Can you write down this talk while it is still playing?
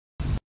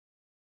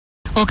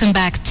Welcome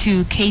back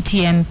to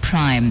KTN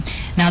Prime.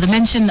 Now, the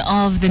mention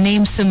of the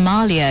name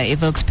Somalia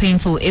evokes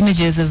painful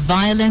images of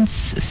violence,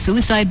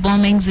 suicide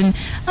bombings, and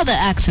other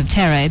acts of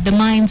terror in the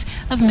minds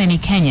of many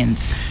Kenyans.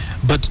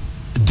 But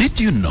did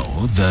you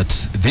know that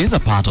there's a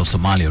part of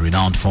Somalia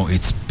renowned for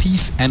its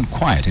peace and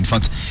quiet? In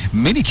fact,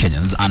 many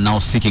Kenyans are now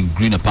seeking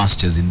greener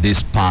pastures in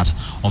this part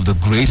of the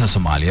greater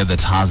Somalia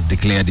that has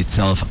declared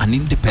itself an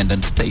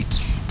independent state.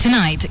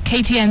 Tonight,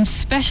 KTN's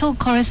special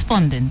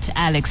correspondent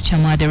Alex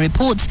Chamada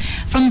reports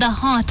from the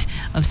heart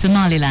of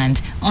Somaliland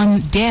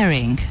on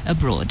daring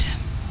abroad.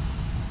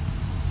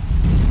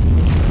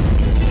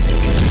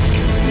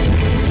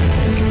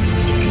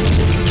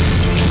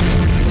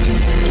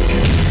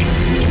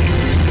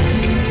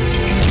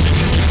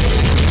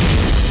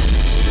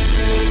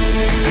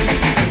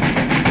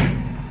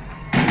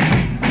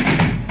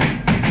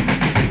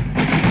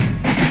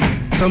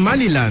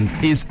 Somaliland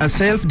is a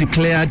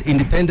self-declared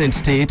independent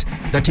state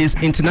that is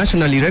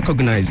internationally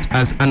recognized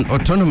as an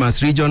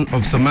autonomous region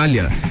of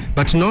Somalia,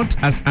 but not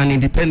as an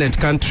independent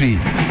country.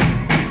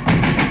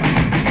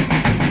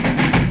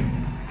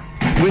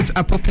 With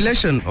a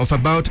population of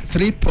about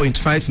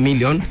 3.5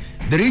 million,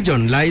 the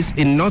region lies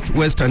in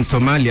northwestern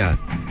Somalia,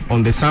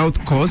 on the south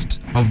coast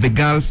of the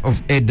Gulf of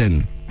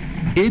Aden.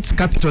 Its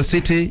capital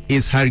city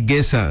is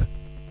Hargeisa.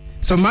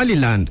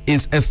 Somaliland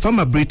is a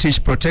former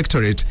British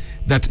protectorate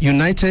that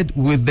united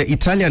with the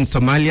Italian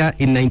Somalia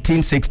in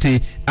 1960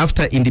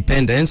 after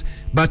independence,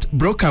 but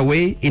broke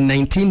away in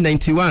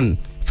 1991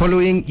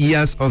 following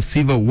years of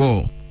civil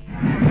war.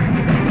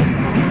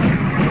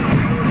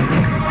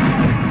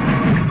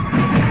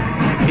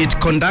 It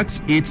conducts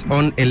its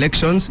own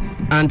elections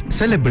and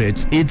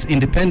celebrates its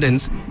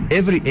independence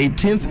every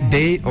 18th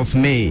day of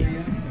May.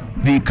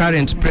 The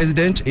current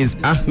president is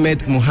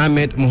Ahmed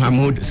Mohamed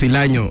Mohamud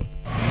Silanyo.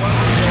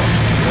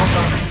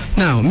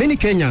 Now, many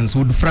Kenyans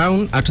would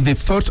frown at the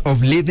thought of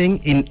living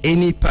in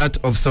any part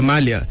of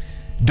Somalia,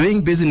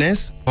 doing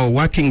business or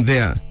working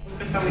there.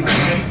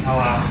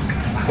 Our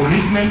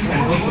commitment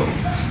and also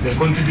the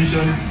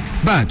contribution.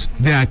 But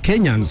there are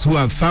Kenyans who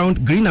have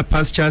found greener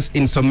pastures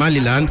in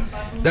Somaliland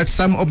that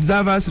some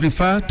observers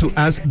refer to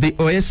as the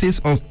oasis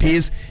of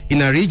peace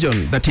in a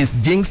region that is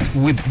jinxed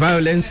with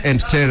violence and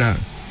terror.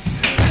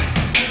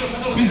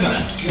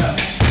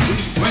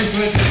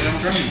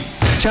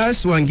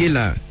 Charles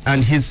Wangila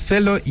and his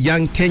fellow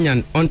young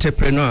Kenyan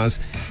entrepreneurs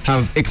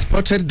have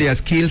exported their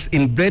skills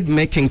in bread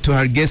making to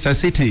Hargeisa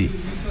city.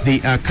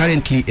 They are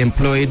currently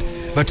employed,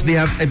 but they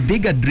have a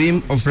bigger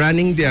dream of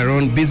running their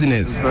own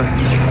business.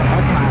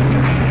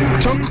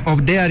 Talk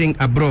of daring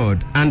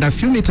abroad, and a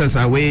few meters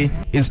away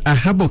is a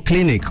herbal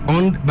clinic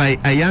owned by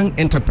a young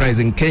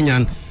enterprising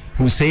Kenyan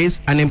who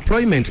says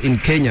unemployment in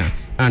Kenya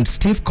and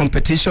stiff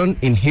competition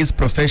in his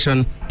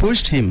profession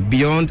pushed him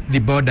beyond the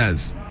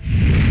borders.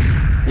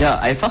 Yeah,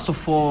 I first of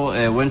all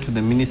went to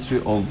the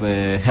Ministry of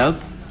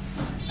Health,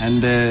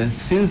 and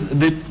since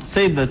they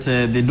say that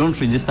they don't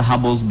register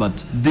herbals, but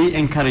they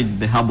encourage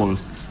the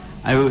herbals,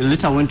 I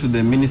later went to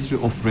the Ministry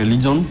of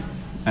Religion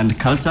and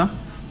Culture,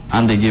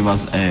 and they gave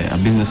us a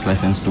business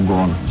license to go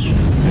on.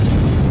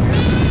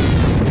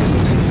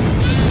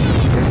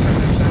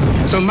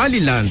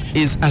 Somaliland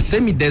is a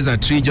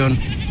semi-desert region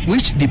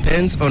which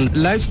depends on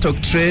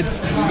livestock trade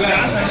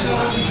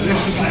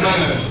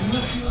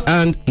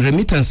and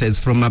remittances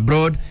from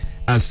abroad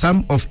as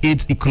some of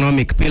its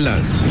economic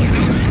pillars.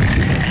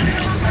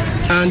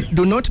 And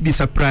do not be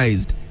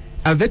surprised,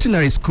 a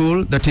veterinary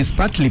school that is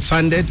partly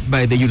funded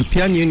by the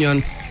European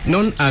Union,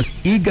 known as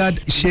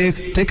IGAD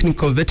Sheikh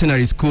Technical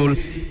Veterinary School,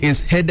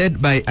 is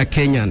headed by a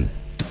Kenyan.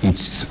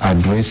 It's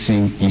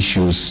addressing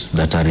issues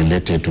that are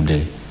related to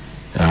the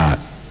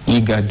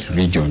IGAD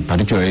region,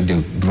 particularly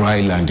the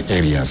dryland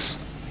areas.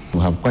 We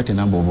have quite a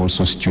number of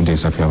also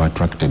students that we have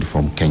attracted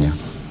from Kenya.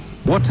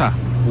 Water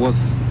was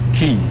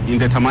key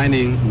in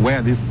determining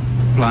where this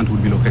plant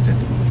would be located.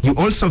 You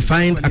also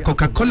find a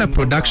Coca-Cola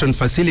production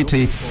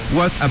facility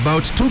worth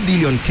about 2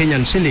 billion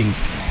Kenyan shillings,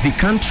 the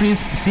country's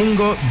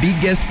single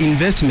biggest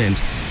investment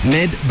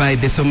made by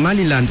the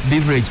Somaliland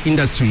beverage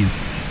industries.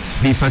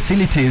 The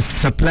facility's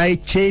supply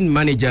chain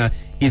manager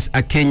is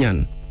a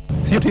Kenyan.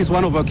 CO2 is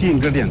one of our key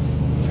ingredients.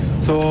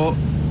 So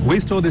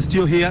we store the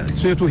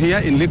CO2 here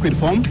in liquid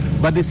form,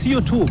 but the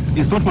CO2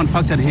 is not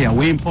manufactured here,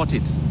 we import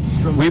it.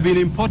 We've been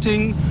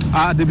importing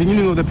at the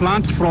beginning of the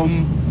plant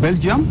from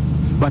Belgium,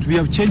 but we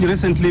have changed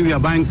recently, we are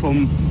buying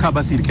from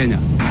Kabasil, Kenya.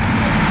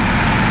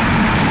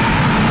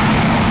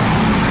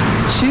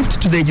 Shift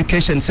to the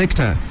education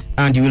sector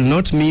and you will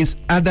not miss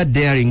other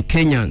daring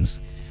Kenyans.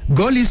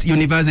 Golis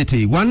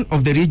University, one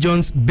of the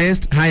region's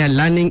best higher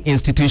learning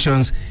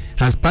institutions,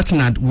 has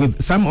partnered with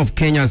some of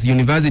Kenya's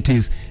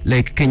universities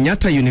like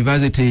Kenyatta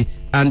University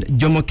and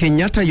Jomo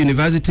Kenyatta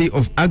University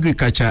of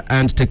Agriculture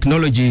and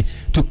Technology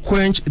to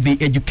quench the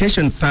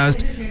education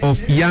thirst of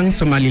young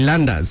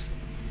Somalilanders.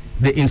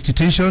 The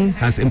institution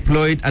has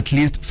employed at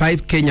least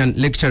 5 Kenyan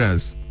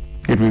lecturers.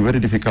 It will be very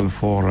difficult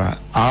for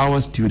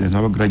our students,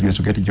 our graduates,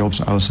 to get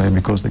jobs outside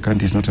because the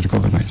country is not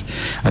recognized,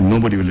 and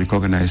nobody will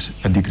recognize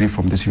a degree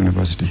from this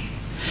university.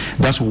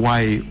 That's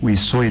why we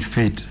saw it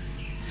fit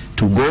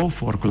to go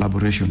for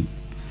collaboration.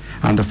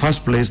 And the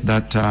first place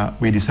that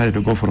we decided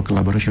to go for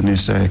collaboration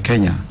is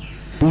Kenya.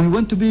 We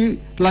want to be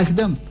like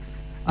them.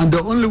 And the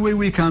only way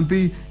we can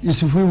be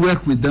is if we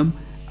work with them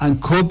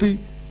and copy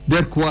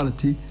their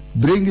quality,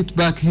 bring it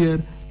back here.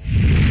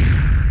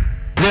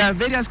 There are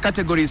various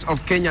categories of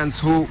Kenyans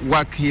who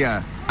work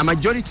here. A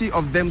majority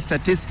of them,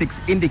 statistics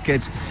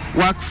indicate,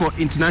 work for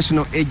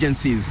international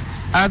agencies.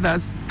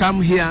 Others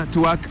come here to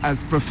work as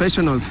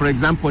professionals, for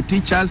example,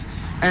 teachers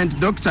and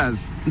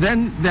doctors.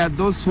 Then there are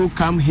those who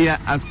come here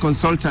as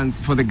consultants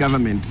for the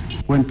government.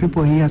 When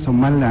people hear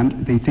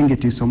Somaliland, they think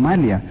it is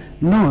Somalia.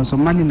 No,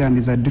 Somaliland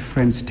is a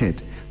different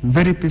state.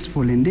 Very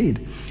peaceful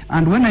indeed.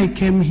 And when I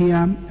came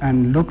here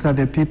and looked at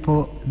the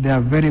people, they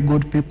are very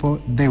good people.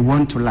 They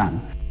want to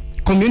learn.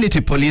 Community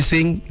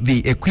policing,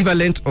 the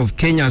equivalent of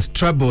Kenya's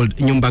troubled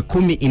Nyumba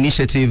Kumi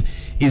initiative,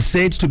 is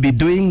said to be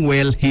doing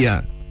well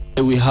here.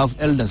 We have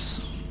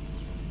elders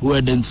who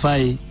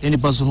identify any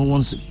person who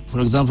wants,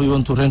 for example, you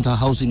want to rent a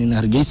house in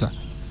Hargeisa,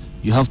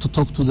 you have to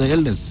talk to the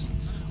elders,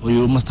 or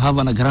you must have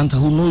an grantor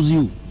who knows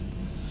you.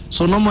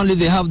 So normally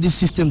they have this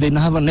system, they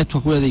have a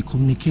network where they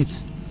communicate,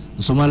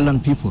 the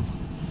Somaliland people.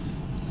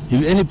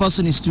 If any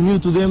person is new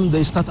to them,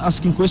 they start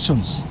asking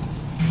questions.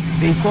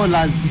 They call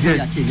us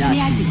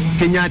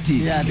Kenyati. Kenyati.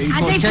 Yeah, they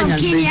call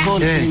Kenyans, they call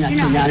Kenya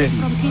Kenyati.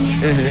 From Kenya.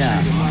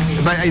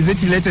 Yeah. But is it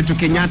related to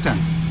Kenyatta?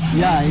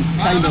 Yeah, it's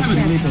kind of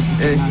related to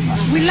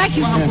Kenyatta. We like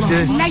you.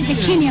 We like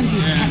the Kenyan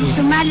people.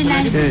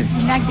 Somaliland,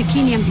 we like the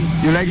Kenyan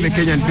people. You like the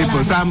Kenyan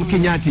people, so I'm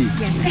Kenyati.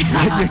 Yes.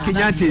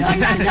 Kenyati.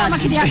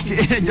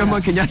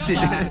 Jomo Kenyati.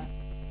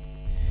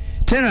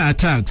 Terror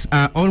attacks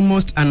are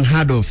almost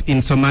unheard of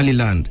in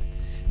Somaliland.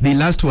 The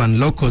last one,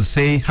 locals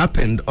say,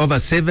 happened over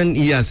 7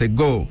 years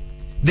ago.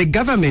 The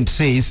government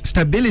says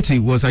stability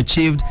was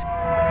achieved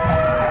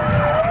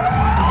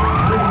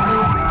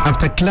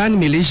after clan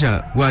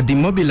militia were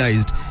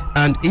demobilized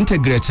and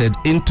integrated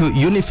into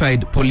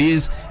unified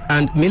police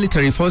and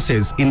military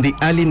forces in the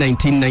early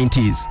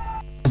 1990s.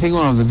 I think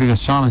one of the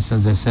biggest challenges,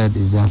 as I said,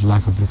 is that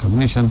lack of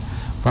recognition.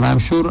 But I'm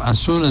sure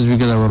as soon as we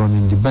get our own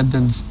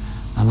independence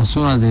and as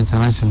soon as the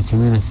international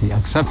community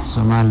accepts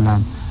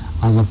Somaliland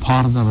as a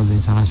partner of the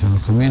international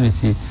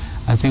community,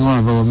 I think one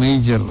of our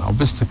major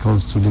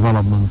obstacles to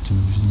development, to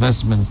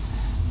investment,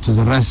 to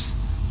the rest,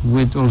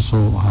 would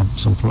also have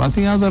some problem. I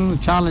think other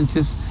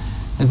challenges,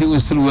 I think we're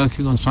still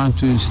working on trying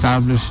to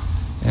establish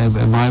a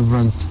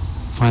vibrant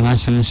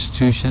financial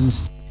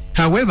institutions.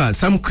 However,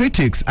 some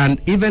critics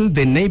and even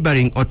the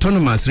neighboring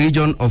autonomous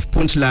region of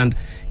Puntland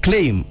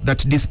claim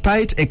that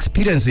despite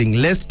experiencing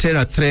less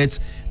terror threats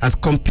as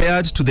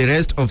compared to the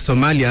rest of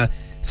Somalia,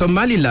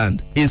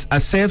 Somaliland is a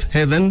safe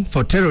haven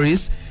for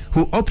terrorists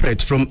who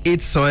operate from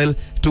its soil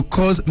to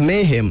cause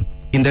mayhem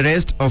in the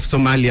rest of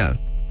Somalia.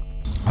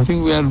 I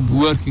think we are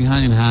working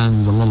hand in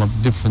hand with a lot of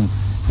different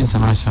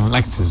international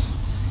actors,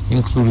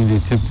 including the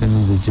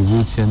Egyptian, the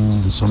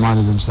Djiboutian, the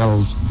Somali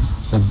themselves,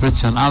 the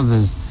Brits and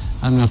others,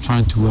 and we are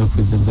trying to work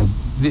with them.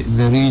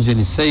 The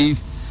region is safe,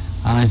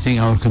 and I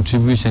think our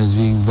contribution is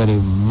being very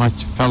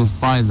much felt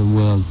by the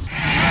world.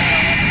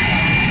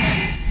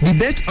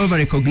 Debate over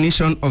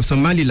recognition of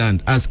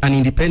Somaliland as an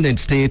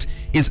independent state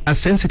is a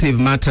sensitive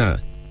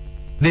matter.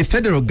 The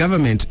federal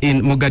government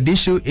in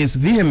Mogadishu is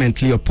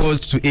vehemently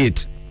opposed to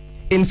it.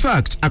 In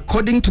fact,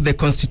 according to the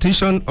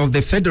constitution of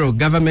the federal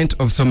government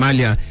of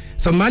Somalia,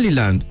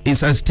 Somaliland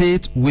is a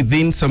state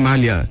within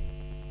Somalia.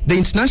 The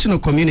international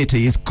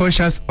community is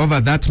cautious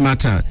over that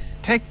matter.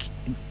 Take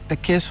the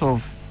case of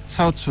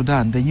South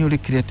Sudan, the newly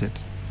created.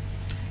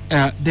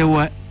 There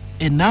were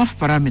enough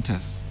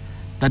parameters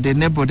that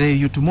enabled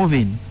you to move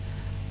in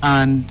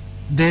and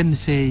then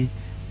say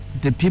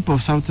the people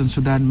of Southern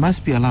Sudan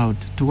must be allowed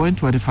to go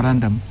into a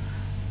referendum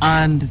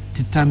and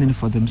determine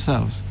for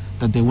themselves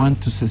that they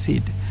want to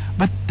secede.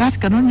 But that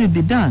can only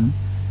be done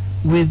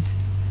with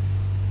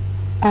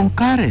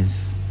concurrence.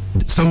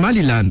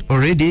 Somaliland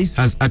already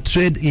has a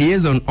trade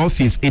liaison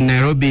office in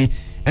Nairobi,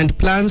 and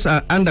plans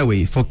are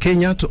underway for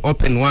Kenya to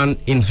open one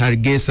in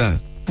Hargeisa.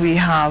 We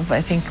have,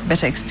 I think,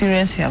 better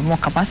experience, we have more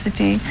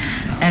capacity,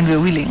 and we're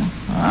willing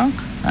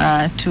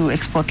to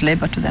export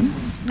labor to them.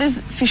 There's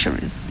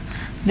fisheries,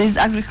 there's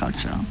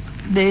agriculture,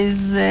 there's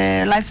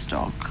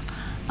livestock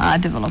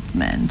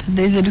development,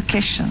 there's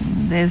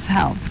education, there's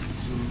health,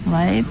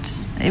 right?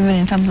 Even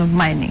in terms of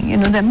mining. You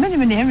know, there are many,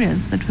 many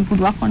areas that we could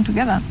work on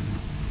together.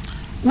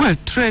 Well,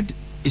 trade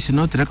is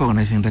not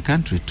recognizing the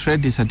country.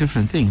 Trade is a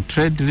different thing.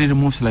 Trade really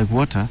moves like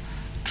water.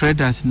 Trade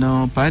has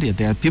no barrier.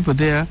 There are people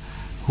there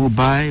who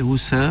buy, who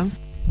sell.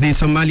 The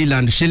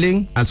Somaliland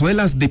shilling as well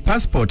as the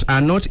passport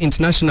are not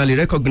internationally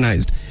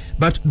recognized,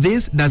 but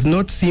this does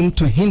not seem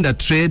to hinder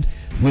trade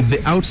with the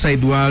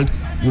outside world,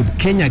 with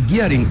Kenya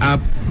gearing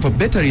up for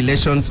better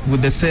relations with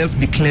the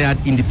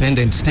self-declared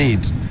independent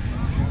state.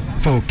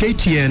 For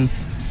KTN,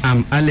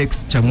 I'm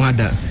Alex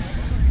Chamwada.